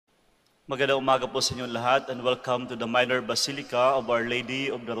Magandang umaga po sa inyong lahat and welcome to the Minor Basilica of Our Lady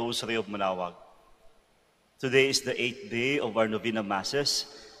of the Rosary of Manaoag. Today is the 8th day of our Novena Masses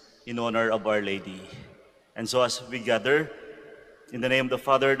in honor of Our Lady. And so as we gather, in the name of the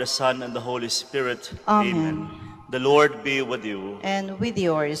Father, the Son, and the Holy Spirit, Amen. The Lord be with you. And with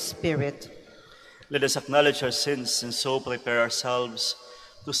your spirit. Let us acknowledge our sins and so prepare ourselves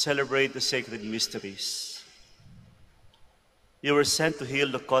to celebrate the sacred mysteries. You were sent to heal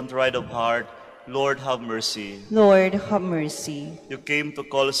the contrite of heart. Lord, have mercy. Lord, have mercy. You came to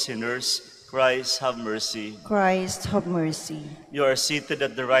call sinners. Christ, have mercy. Christ, have mercy. You are seated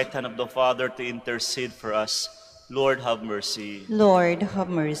at the right hand of the Father to intercede for us. Lord, have mercy. Lord, have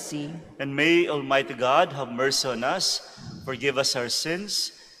mercy. And may Almighty God have mercy on us, forgive us our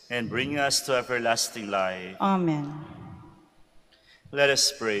sins, and bring us to everlasting life. Amen. Let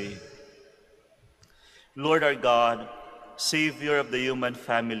us pray. Lord our God, Savior of the human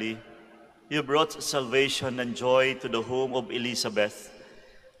family, you brought salvation and joy to the home of Elizabeth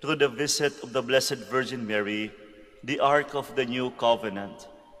through the visit of the Blessed Virgin Mary, the Ark of the New Covenant.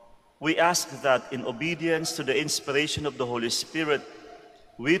 We ask that in obedience to the inspiration of the Holy Spirit,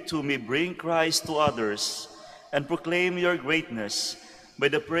 we too may bring Christ to others and proclaim your greatness by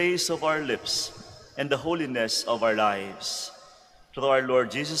the praise of our lips and the holiness of our lives. Through our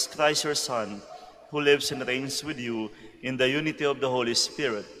Lord Jesus Christ, your Son, who lives and reigns with you in the unity of the Holy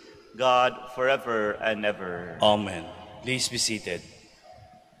Spirit, God, forever and ever. Amen. Please be seated.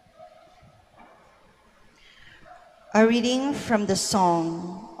 A reading from the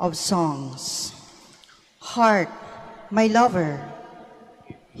Song of Songs. Hark, my lover,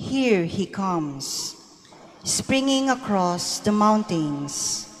 here he comes, springing across the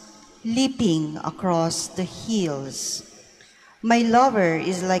mountains, leaping across the hills. My lover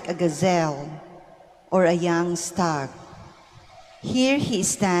is like a gazelle or a young stag. Here he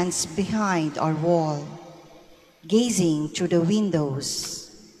stands behind our wall, gazing through the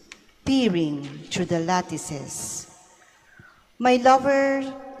windows, peering through the lattices. My lover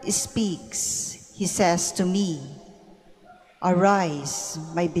speaks, he says to me, "Arise,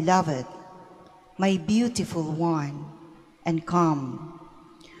 my beloved, my beautiful one, and come.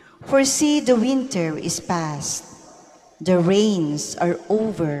 For see, the winter is past, the rains are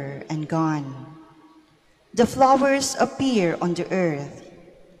over and gone. The flowers appear on the earth,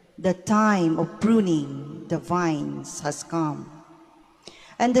 the time of pruning the vines has come.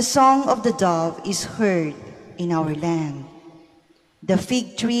 And the song of the dove is heard in our land. The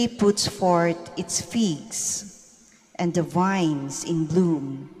fig tree puts forth its figs, and the vines in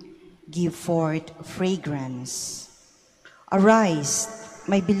bloom give forth fragrance. Arise,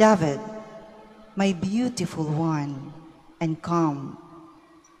 my beloved, my beautiful one, and come.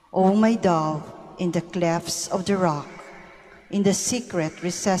 O my dove, in the clefts of the rock, in the secret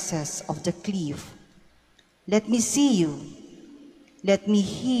recesses of the cliff, let me see you, let me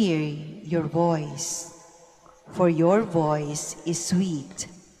hear your voice, for your voice is sweet,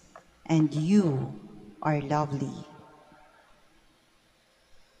 and you are lovely."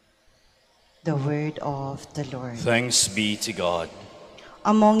 The word of the Lord. Thanks be to God.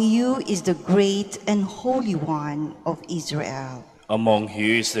 Among you is the great and holy one of Israel. Among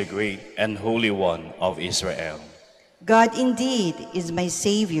you is the great and holy one of Israel. God indeed is my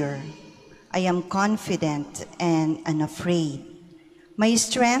Savior. I am confident and unafraid. My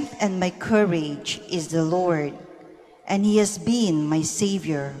strength and my courage is the Lord, and he has been my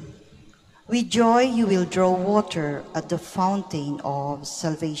Savior. With joy you will draw water at the fountain of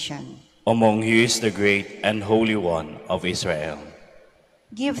salvation. Among you is the great and holy one of Israel.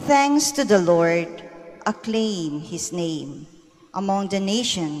 Give thanks to the Lord, acclaim his name. Among the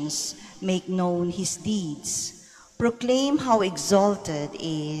nations, make known his deeds. Proclaim how exalted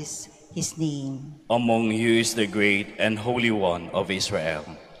is his name. Among you is the great and holy one of Israel.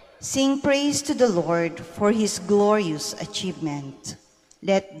 Sing praise to the Lord for his glorious achievement.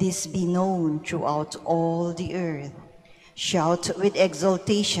 Let this be known throughout all the earth. Shout with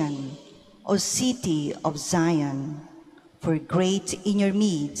exultation, O city of Zion, for great in your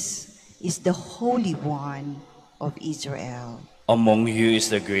midst is the Holy One of Israel. Among you is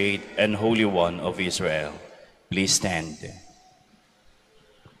the great and holy one of Israel. Please stand.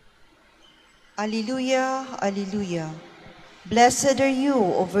 Alleluia, alleluia. Blessed are you,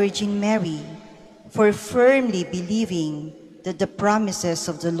 O Virgin Mary, for firmly believing that the promises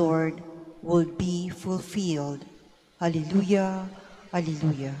of the Lord will be fulfilled. Alleluia,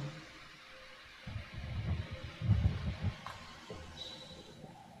 alleluia.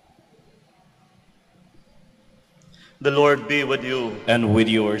 The Lord be with you. And with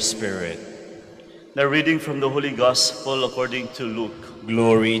your spirit. The reading from the Holy Gospel according to Luke.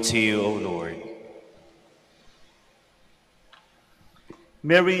 Glory to you, O Lord.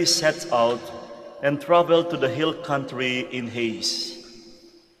 Mary set out and traveled to the hill country in haste,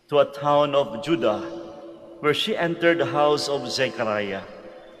 to a town of Judah, where she entered the house of Zechariah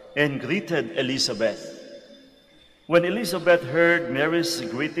and greeted Elizabeth. When Elizabeth heard Mary's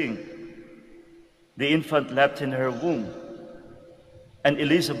greeting, the infant leapt in her womb, and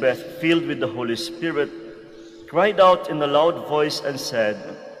Elizabeth, filled with the Holy Spirit, cried out in a loud voice and said,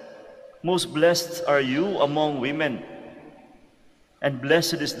 "Most blessed are you among women, and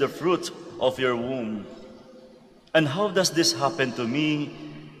blessed is the fruit of your womb. And how does this happen to me,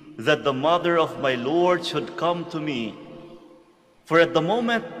 that the mother of my Lord should come to me? For at the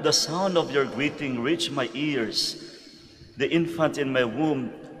moment the sound of your greeting reached my ears, the infant in my womb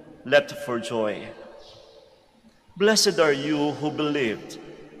leapt for joy. Blessed are you who believed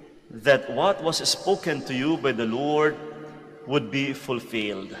that what was spoken to you by the Lord would be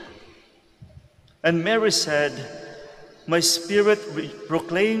fulfilled." And Mary said, "My spirit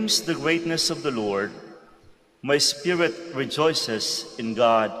proclaims the greatness of the Lord. My spirit rejoices in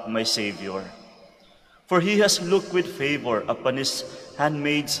God, my Savior. For he has looked with favor upon his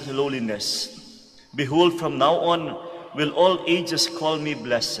handmaid's lowliness. Behold, from now on will all ages call me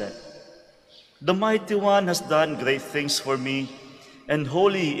blessed. The Mighty One has done great things for me, and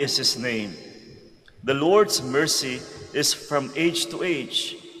holy is his name. The Lord's mercy is from age to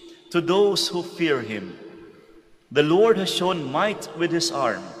age to those who fear him. The Lord has shown might with his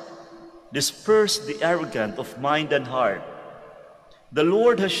arm, dispersed the arrogant of mind and heart. The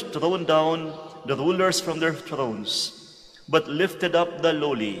Lord has thrown down the rulers from their thrones, but lifted up the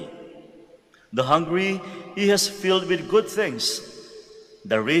lowly. The hungry he has filled with good things.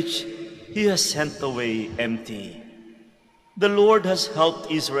 The rich he has sent away empty. The Lord has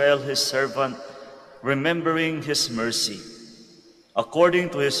helped Israel his servant, remembering his mercy,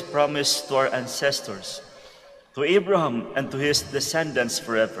 according to his promise to our ancestors, to Abraham and to his descendants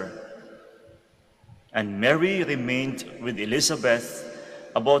forever." And Mary remained with Elizabeth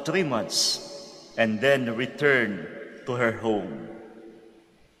about 3 months, and then returned to her home.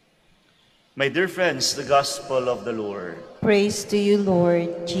 My dear friends, the Gospel of the Lord. Praise to you,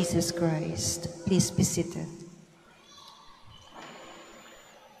 Lord Jesus Christ. Please be seated.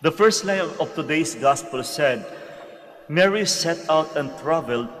 The first line of today's Gospel said, Mary set out and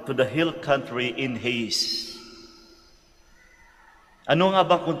traveled to the hill country in haste. Ano nga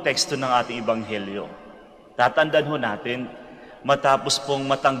ba konteksto ng ating ebanghelyo? Tatandaan ho natin, matapos pong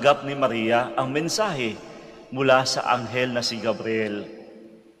matanggap ni Maria ang mensahe mula sa anghel na si Gabriel,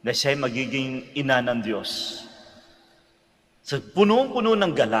 na siya'y magiging ina ng Diyos. So, punong-puno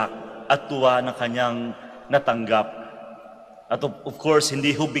ng galak at tuwa ng kanyang natanggap. At of course,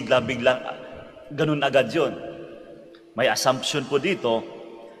 hindi ho bigla-biglang ganun agad yon. May assumption po dito,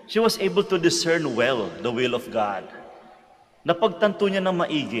 she was able to discern well the will of God. Napagtanto niya ng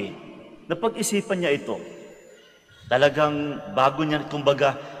maigi, napag-isipan niya ito. Talagang bago niya,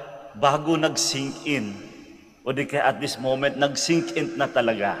 kumbaga, bago nag-sink in, o di kaya at this moment, nag-sink in na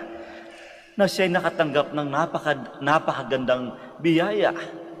talaga, na siya'y nakatanggap ng napakagandang biyaya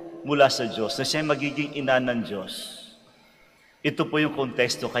mula sa Diyos, na siya'y magiging ina ng Diyos. Ito po yung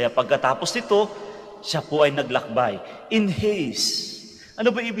konteksto, kaya pagkatapos nito, siya po ay naglakbay. In haste. Ano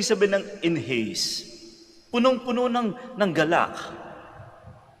ba ibig sabihin ng in haste? Punong-puno ng galak.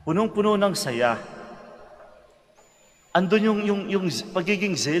 Punong-puno ng saya. Andun yung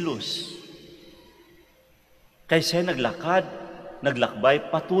pagiging zealous. Kaya siya naglakad, naglakbay,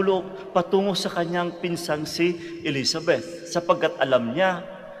 patungo sa kanyang pinsang si Elizabeth, sapagkat alam niya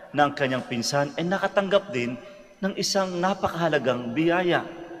na ang kanyang pinsan ay nakatanggap din ng isang napakahalagang biyaya.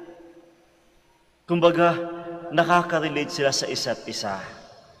 Kumbaga, nakaka-relate sila sa isa't isa.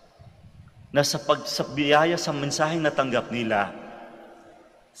 Na sa biyaya sa mensaheng natanggap nila,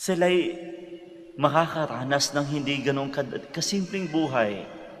 sila'y makakaranas ng hindi ganong kasimpleng buhay.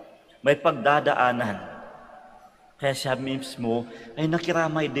 May pagdadaanan. Kaya siya mismo ay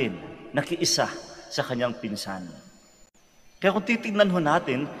nakiramay din, nakiisa sa kanyang pinsan. Kaya kung titignan ho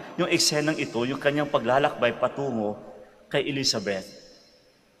natin yung eksenang ito, yung kanyang paglalakbay patungo kay Elizabeth,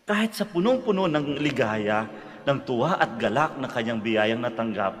 kahit sa punong-puno ng ligaya, ng tuwa at galak na kanyang biyayang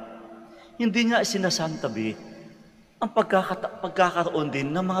natanggap, hindi niya sinasantabi ang pagkakaroon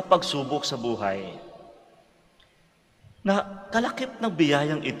din ng mga pagsubok sa buhay. Na kalakip ng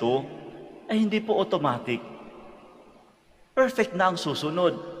biyayang ito ay hindi po automatic. Perfect na ang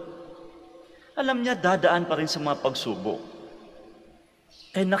susunod. Alam niya, dadaan pa rin sa mga pagsubok.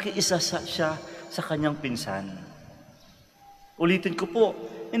 Kaya nakiisa siya sa kanyang pinsan. Ulitin ko po,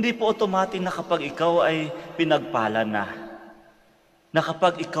 Hindi po automatic na kapag ikaw ay pinagpala na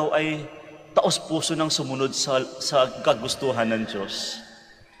kapag ikaw ay taos-puso ng sumunod sa kagustuhan ng Diyos.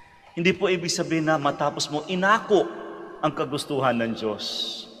 Hindi po ibig sabihin na matapos mo inako ang kagustuhan ng Diyos.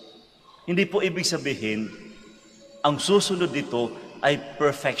 Hindi po ibig sabihin ang susunod dito ay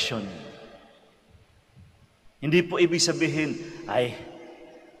perfection. Hindi po ibig sabihin ay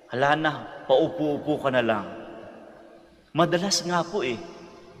hala na, paupo-upo ka na lang. Madalas nga po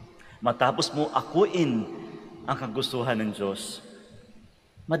matapos mo akuin ang kagustuhan ng Diyos,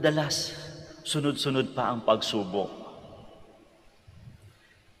 madalas sunod-sunod pa ang pagsubok.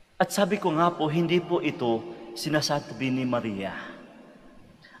 At sabi ko nga po, hindi po ito sinasabi ni Maria.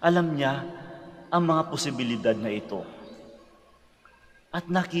 Alam niya ang mga posibilidad na ito. At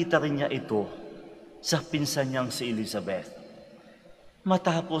nakita rin niya ito sa pinsan niyang si Elizabeth.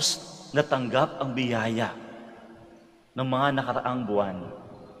 Matapos natanggap ang biyaya ng mga nakaraang buwan,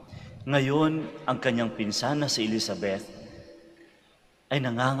 ngayon ang kanyang pinsan na si Elizabeth ay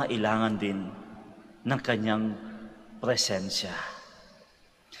nangangailangan din ng kanyang presensya.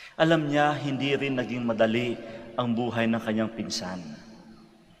 Alam niya, hindi rin naging madali ang buhay ng kanyang pinsan.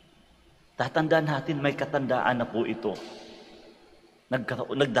 Tatandaan natin, may katandaan na po ito.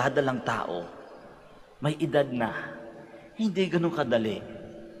 Nagdadalang tao, may edad na, hindi ganun kadali.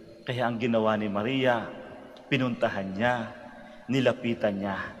 Kaya ang ginawa ni Maria, pinuntahan niya, nilapitan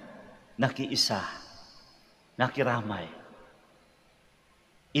niya, nakiisa, nakiramay,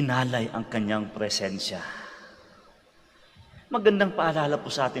 inalay ang kanyang presensya. Magandang paalala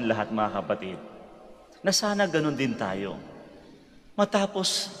po sa atin lahat, mga kapatid, na sana ganun din tayo.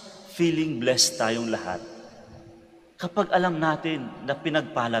 Matapos feeling blessed tayong lahat, kapag alam natin na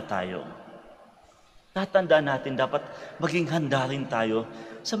pinagpala tayo, tatandaan natin dapat maging handa rin tayo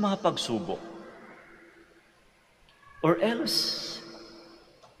sa mga pagsubok. Or else,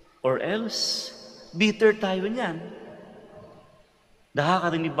 bitter tayo niyan.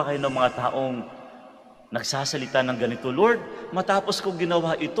 Nakakarinig ba kayo ng mga taong nagsasalita ng ganito, Lord, matapos ko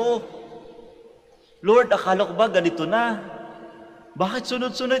ginawa ito, Lord, akala ko ba ganito na? Bakit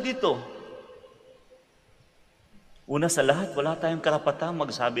sunod-sunod ito? Una sa lahat, wala tayong karapatang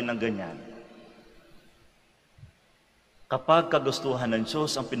magsabi ng ganyan. Kapag kagustuhan ng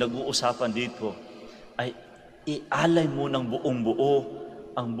Diyos ang pinag-uusapan dito, ay ialay mo ng buong buo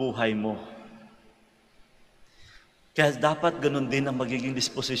ang buhay mo. Kaya dapat ganun din ang magiging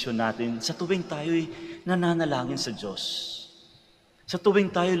disposisyon natin sa tuwing tayo'y nananalangin sa Diyos. Sa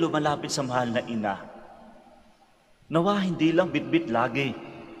tuwing tayo lumalapit sa mahal na ina. Nawa hindi lang bitbit lagi,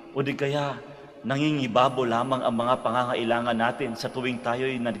 o di kaya nangingibabo lamang ang mga pangangailangan natin sa tuwing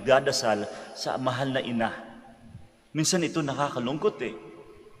tayo'y nagdadasal sa mahal na ina. Minsan ito nakakalungkot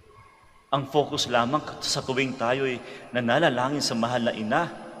Ang focus lamang sa tuwing tayo'y nananalangin sa mahal na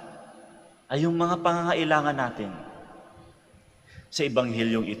ina ay yung mga pangangailangan natin. Sa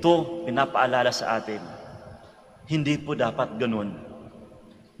Ebanghilyong ito, pinapaalala sa atin, hindi po dapat ganun.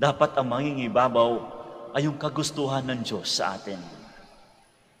 Dapat ang mangingibabaw ay yung kagustuhan ng Diyos sa atin.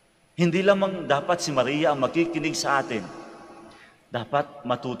 Hindi lamang dapat si Maria ang makikinig sa atin. Dapat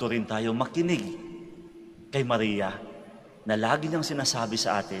matuto rin tayo makinig kay Maria na lagi niyang sinasabi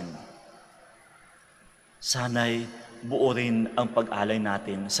sa atin, sana'y buo rin ang pag-alay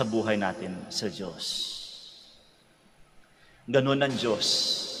natin sa buhay natin sa Diyos. Ganun ang Diyos.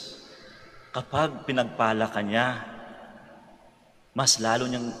 Kapag pinagpala ka niya, mas lalo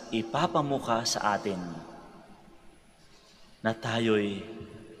niyang ipapamuka sa atin na tayo'y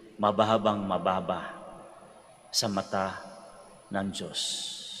mabahabang mababa sa mata ng Diyos.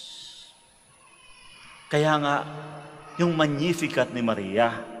 Kaya nga, yung Magnificat ni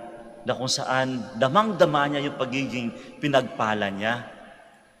Maria, na kung saan damang-dama niya yung pagiging pinagpala niya,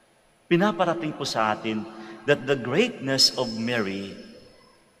 pinaparating po sa atin that the greatness of Mary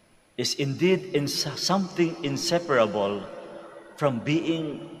is indeed something inseparable from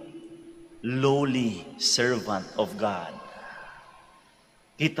being lowly servant of God.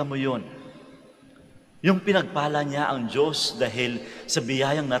 Kita mo yun. Yung pinagpala niya ang Diyos dahil sa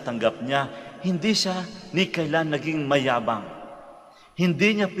biyayang natanggap niya, hindi siya ni kailan naging mayabang.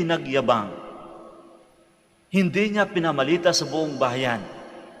 Hindi niya pinagyabang. Hindi niya pinamalita sa buong bayan.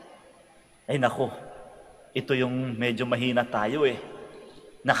 Ay nako, ito yung medyo mahina tayo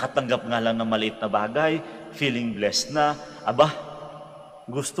Nakatanggap nga lang ng maliit na bagay, feeling blessed na,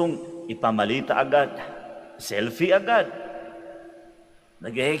 gustong ipamalita agad, selfie agad,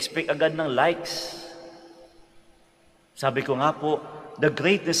 nag-expect agad ng likes. Sabi ko nga po, the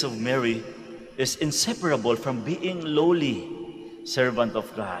greatness of Mary is inseparable from being lowly servant of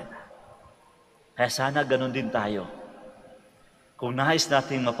God. Kaya sana ganun din tayo. Kung nais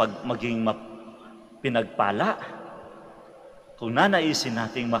nating pinagpala, kung nanaisin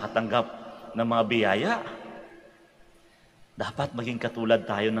nating makatanggap ng mga biyaya, dapat maging katulad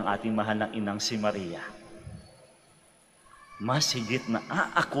tayo ng ating mahal na inang si Maria. Mas higit na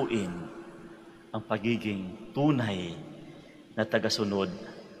aakuin ang pagiging tunay na tagasunod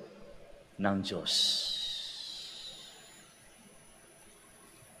ng Diyos.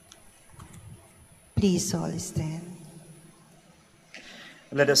 Please all stand.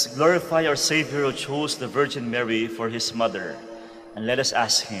 Let us glorify our Savior who chose the Virgin Mary for his mother, and let us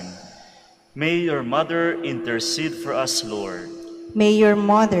ask him, may your mother intercede for us, Lord. May your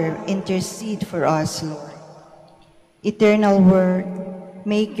mother intercede for us, Lord. Eternal Word,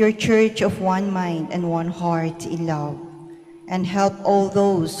 make your church of one mind and one heart in love, and help all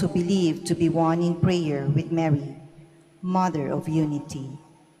those who believe to be one in prayer with Mary, Mother of Unity.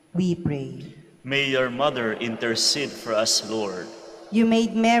 We pray. May your mother intercede for us, Lord. You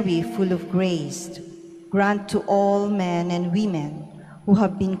made Mary full of grace. Grant to all men and women who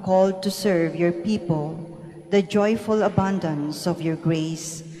have been called to serve your people the joyful abundance of your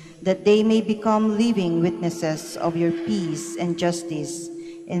grace, that they may become living witnesses of your peace and justice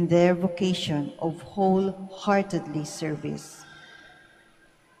in their vocation of wholeheartedly service.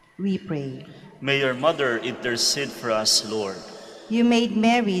 We pray. May your mother intercede for us, Lord. You made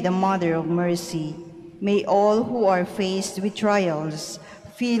Mary the Mother of Mercy. May all who are faced with trials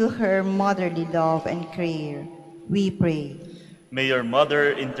feel her motherly love and care. We pray. May your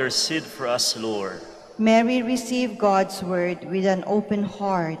mother intercede for us, Lord. Mary, receive God's word with an open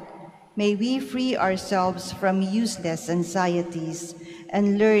heart. May we free ourselves from useless anxieties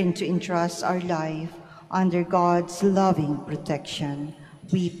and learn to entrust our life under God's loving protection.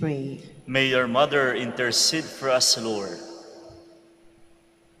 We pray. May your mother intercede for us, Lord.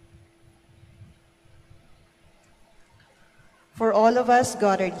 For all of us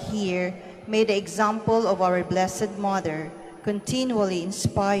gathered here, may the example of our Blessed Mother continually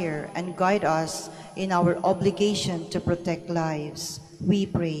inspire and guide us in our obligation to protect lives. We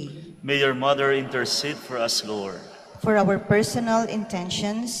pray. May your mother intercede for us, Lord. For our personal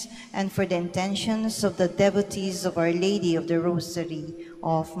intentions and for the intentions of the devotees of Our Lady of the Rosary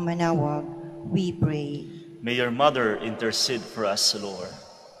of Manaoag, we pray. May your mother intercede for us, Lord.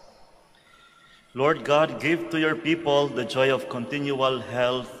 Lord God, give to your people the joy of continual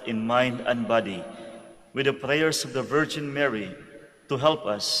health in mind and body, with the prayers of the Virgin Mary to help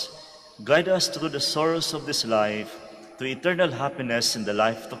us, guide us through the sorrows of this life to eternal happiness in the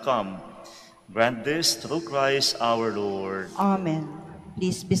life to come. Grant this through Christ our Lord. Amen.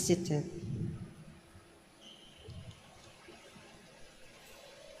 Please be seated.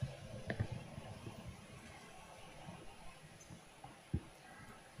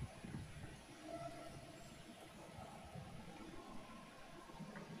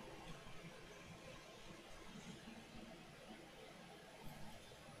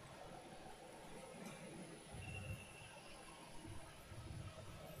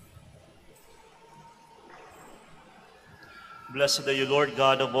 Blessed are you, Lord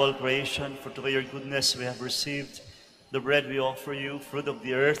God of all creation, for through your goodness we have received the bread we offer you, fruit of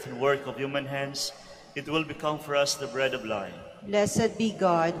the earth and work of human hands. It will become for us the bread of life. Blessed be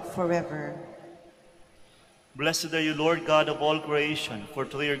God forever. Blessed are you, Lord God of all creation, for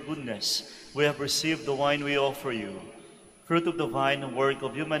through your goodness we have received the wine we offer you, fruit of the vine and work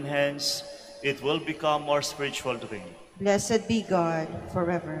of human hands. It will become our spiritual drink. Blessed be God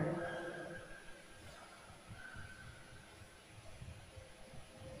forever.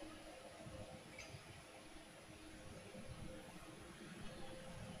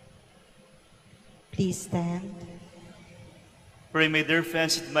 Please stand. Pray, my dear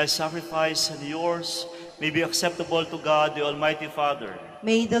friends, that my sacrifice and yours may be acceptable to God, the Almighty Father.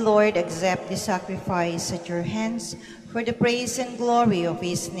 May the Lord accept the sacrifice at your hands for the praise and glory of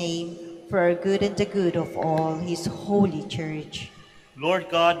his name, for our good and the good of all his holy church. Lord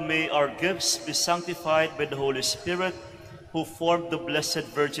God, may our gifts be sanctified by the Holy Spirit, who formed the Blessed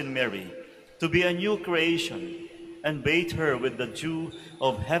Virgin Mary to be a new creation, and bathed her with the dew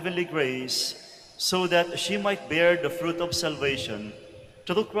of heavenly grace, so that she might bear the fruit of salvation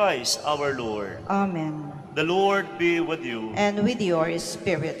through Christ our Lord. Amen. The Lord be with you. And with your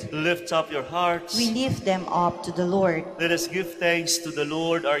spirit. Lift up your hearts. We lift them up to the Lord. Let us give thanks to the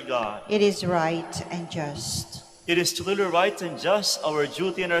Lord our God. It is right and just. It is truly right and just, our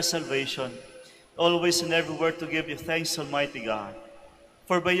duty and our salvation, always and everywhere to give you thanks, Almighty God.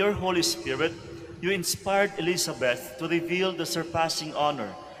 For by your Holy Spirit, you inspired Elizabeth to reveal the surpassing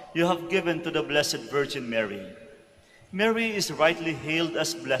honor you have given to the Blessed Virgin Mary. Mary is rightly hailed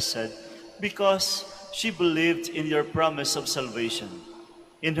as blessed because she believed in your promise of salvation.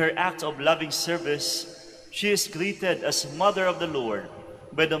 In her act of loving service, she is greeted as Mother of the Lord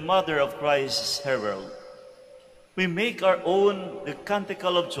by the Mother of Christ's herald. We make our own the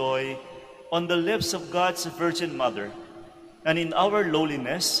canticle of joy on the lips of God's Virgin Mother, and in our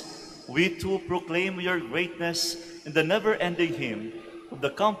lowliness, we too proclaim your greatness in the never-ending hymn of the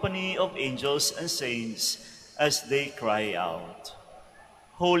company of angels and saints as they cry out.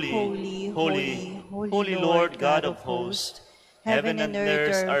 Holy, Holy, holy, holy Lord God of hosts, heaven and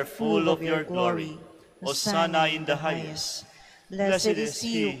earth are full of your glory. Hosanna in the highest. Blessed is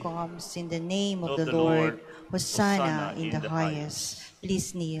he who comes in the name of the Lord. Hosanna in the highest.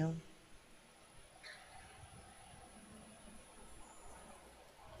 Please kneel.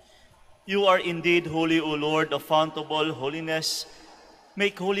 You are indeed holy, O Lord, the fount of all holiness.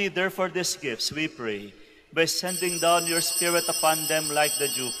 Make holy, therefore, these gifts, we pray, by sending down your Spirit upon them like the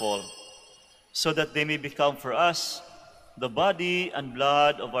dewfall, so that they may become for us the body and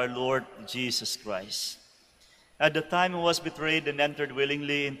blood of our Lord Jesus Christ. At the time he was betrayed and entered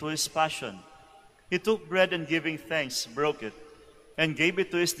willingly into his passion, he took bread and giving thanks, broke it, and gave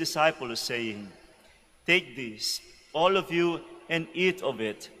it to his disciples, saying, "Take this, all of you, and eat of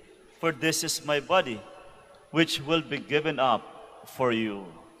it, for this is my body, which will be given up for you."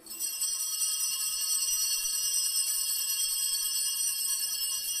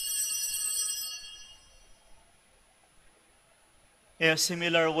 In a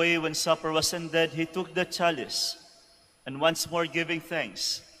similar way, when supper was ended, he took the chalice, and once more giving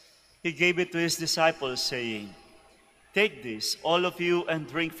thanks, he gave it to his disciples, saying, "Take this, all of you, and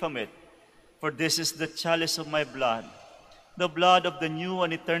drink from it, for this is the chalice of my blood, the blood of the new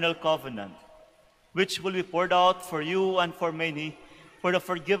and eternal covenant, which will be poured out for you and for many for the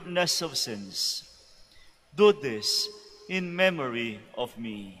forgiveness of sins. Do this in memory of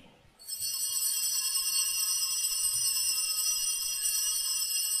me."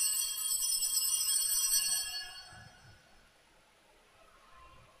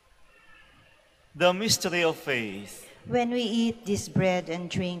 The mystery of faith. When we eat this bread and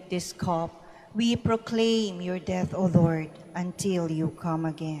drink this cup, we proclaim your death, O Lord, until you come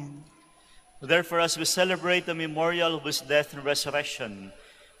again. Therefore, as we celebrate the memorial of his death and resurrection,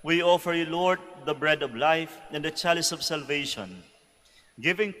 we offer you, Lord, the bread of life and the chalice of salvation,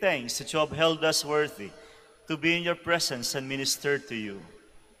 giving thanks that you have held us worthy to be in your presence and minister to you.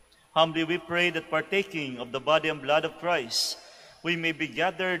 Humbly we pray that partaking of the body and blood of Christ, we may be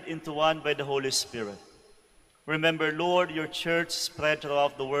gathered into one by the Holy Spirit. Remember, Lord, your church spread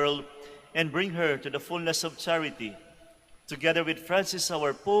throughout the world, and bring her to the fullness of charity, together with Francis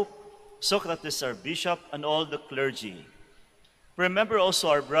our Pope, Socrates our Bishop, and all the clergy. Remember also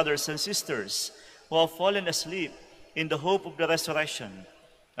our brothers and sisters who have fallen asleep in the hope of the resurrection,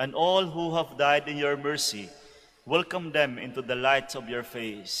 and all who have died in your mercy. Welcome them into the light of your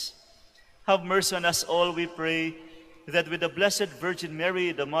face. Have mercy on us all, we pray, that with the Blessed Virgin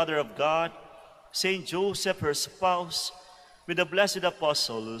Mary, the Mother of God, Saint Joseph, her spouse, with the blessed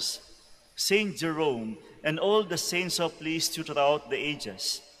apostles, Saint Jerome, and all the saints who have pleased you throughout the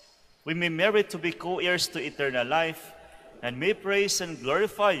ages, we may merit to be co-heirs to eternal life, and may praise and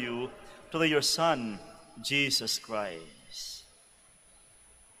glorify you through your Son, Jesus Christ.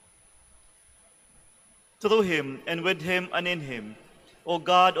 Through him, and with him, and in him, O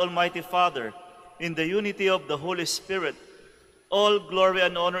God, Almighty Father, in the unity of the Holy Spirit, all glory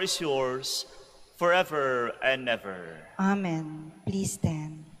and honor is yours, forever and ever. Amen. Please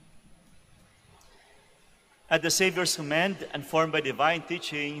stand. At the Savior's command, and formed by divine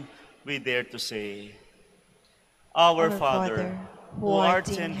teaching, we dare to say, Our Father, who art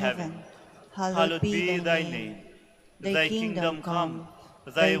in heaven, hallowed be thy name. Thy kingdom come,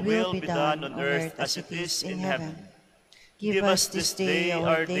 thy will be done on earth as it is in heaven. Give us this day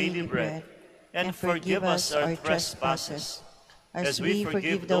our daily bread, and forgive us our trespasses, as we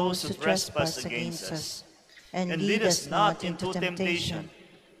forgive those who trespass against us. And lead us not into temptation,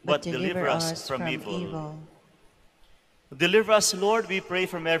 but deliver us from evil. Deliver us, Lord, we pray,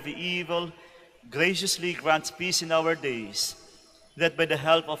 from every evil. Graciously grant peace in our days, that by the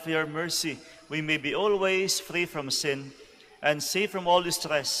help of your mercy we may be always free from sin and safe from all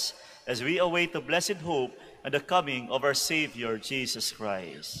distress, as we await the blessed hope and the coming of our Savior, Jesus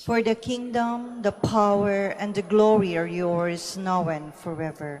Christ. For the kingdom, the power, and the glory are yours, now and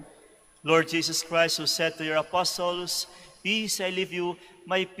forever. Lord Jesus Christ, who said to your apostles, "Peace I leave you,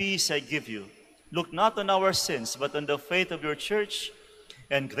 my peace I give you," look not on our sins, but on the faith of your church,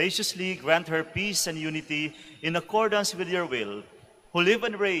 and graciously grant her peace and unity in accordance with your will, who live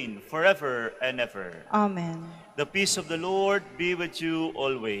and reign forever and ever. Amen. The peace of the Lord be with you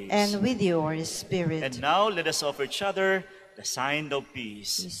always. And with your spirit. And now let us offer each other the sign of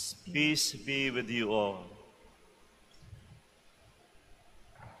peace. Peace be. Peace be with you all.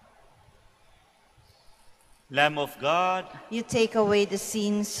 Lamb of God, You take away the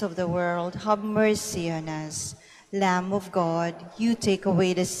sins of the world, have mercy on us. Lamb of God, you take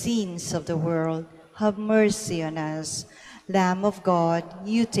away the sins of the world, have mercy on us. Lamb of God,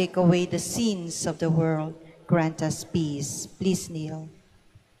 you take away the sins of the world, grant us peace. Please kneel.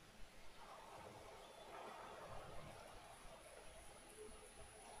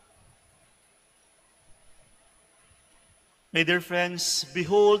 my dear friends,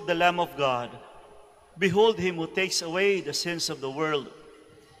 behold the Lamb of God. Behold him who takes away the sins of the world.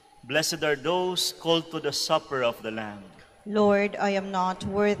 Blessed are those called to the supper of the Lamb. Lord, I am not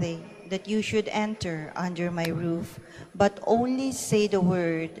worthy that you should enter under my roof, but only say the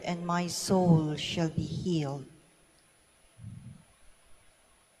word, and my soul shall be healed.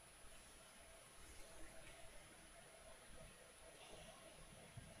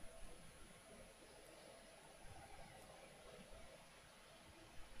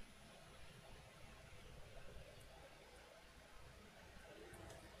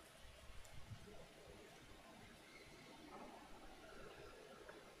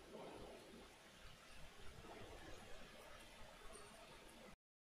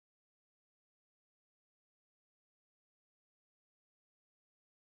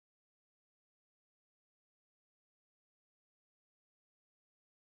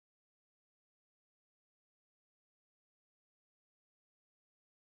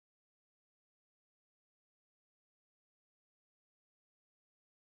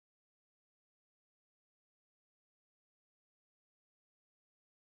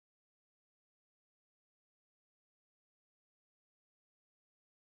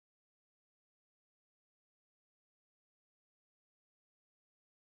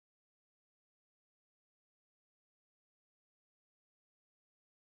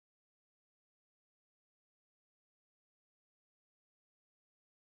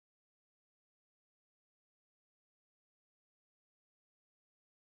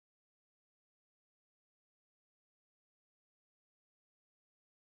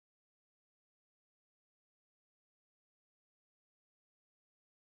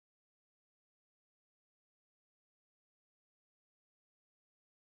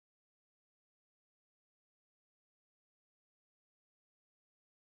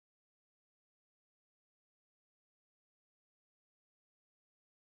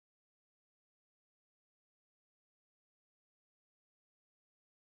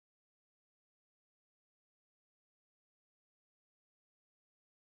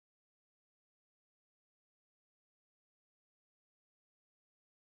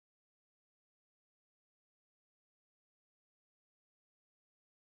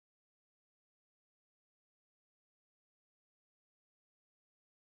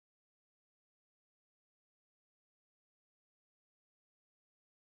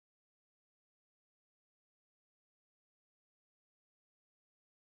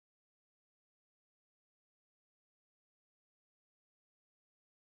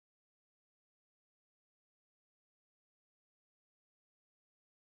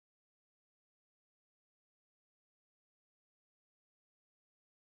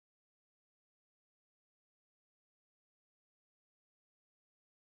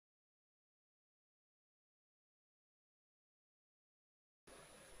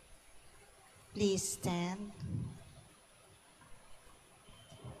 Please stand.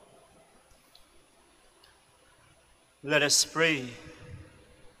 Let us pray.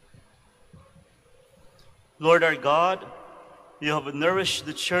 Lord our God, you have nourished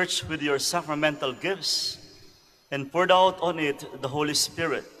the Church with your sacramental gifts and poured out on it the Holy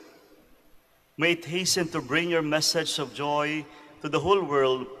Spirit. May it hasten to bring your message of joy to the whole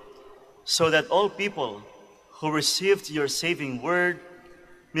world, so that all people who received your saving word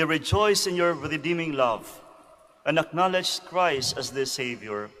may rejoice in your redeeming love and acknowledge Christ as their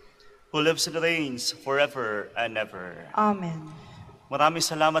Savior, who lives and reigns forever and ever. Amen. Maraming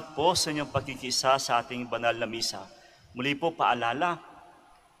salamat po sa inyong pagkikisa sa ating banal na misa. Muli po paalala,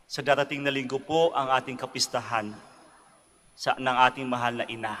 sa darating na linggo po ang ating kapistahan ng ating mahal na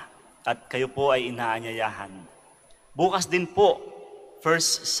ina, at kayo po ay inaanyayahan. Bukas din po,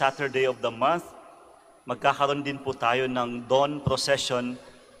 first Saturday of the month, magkakaroon din po tayo ng dawn procession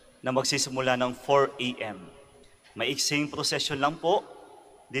na magsisimula ng 4 a.m. Maiksing procession lang po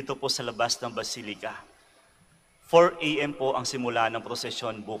dito po sa labas ng Basilika. 4 a.m. po ang simula ng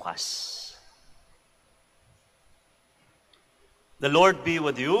prosesyon bukas. The Lord be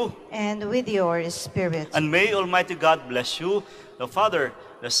with you, and with your spirit. and may Almighty God bless you, the Father,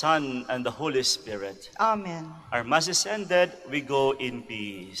 the Son, and the Holy Spirit. Amen. Our Mass is ended. We go in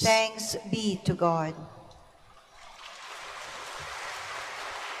peace. Thanks be to God.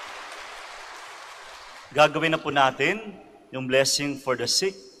 Gagawin na po natin yung blessing for the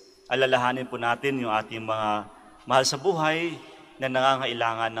sick. Alalahanin po natin yung ating mga mahal sa buhay na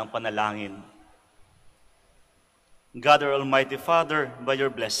nangangailangan ng panalangin. God, our Almighty Father, by your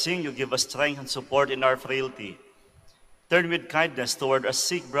blessing, you give us strength and support in our frailty. Turn with kindness toward our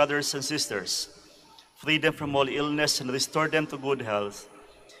sick brothers and sisters. Free them from all illness and restore them to good health.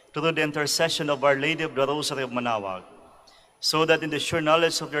 Through the intercession of Our Lady of the Rosary of Manaoag, so that in the sure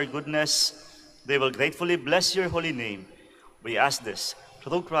knowledge of your goodness, they will gratefully bless your holy name. We ask this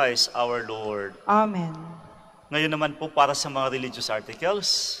through Christ our Lord. Amen. Ngayon naman po para sa mga religious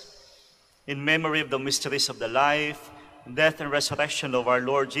articles, in memory of the mysteries of the life, death, and resurrection of our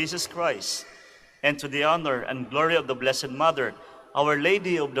Lord Jesus Christ, and to the honor and glory of the Blessed Mother, Our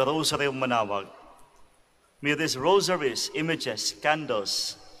Lady of the Rosary of Manaoag, may these rosaries, images,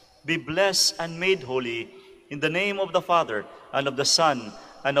 candles, be blessed and made holy in the name of the Father, and of the Son,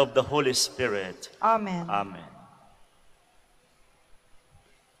 and of the Holy Spirit. Amen. Amen.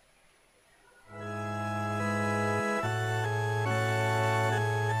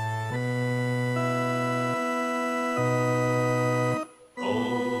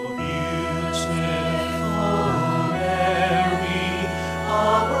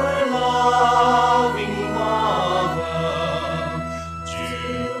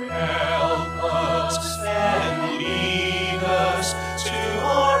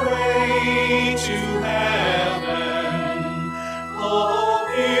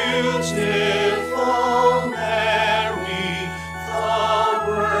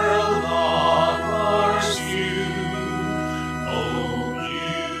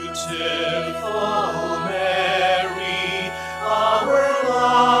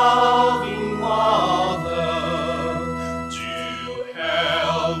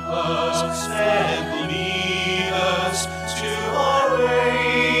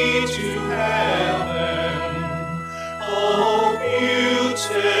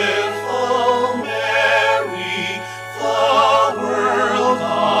 Beautiful Mary, the world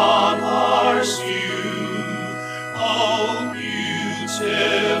honors you.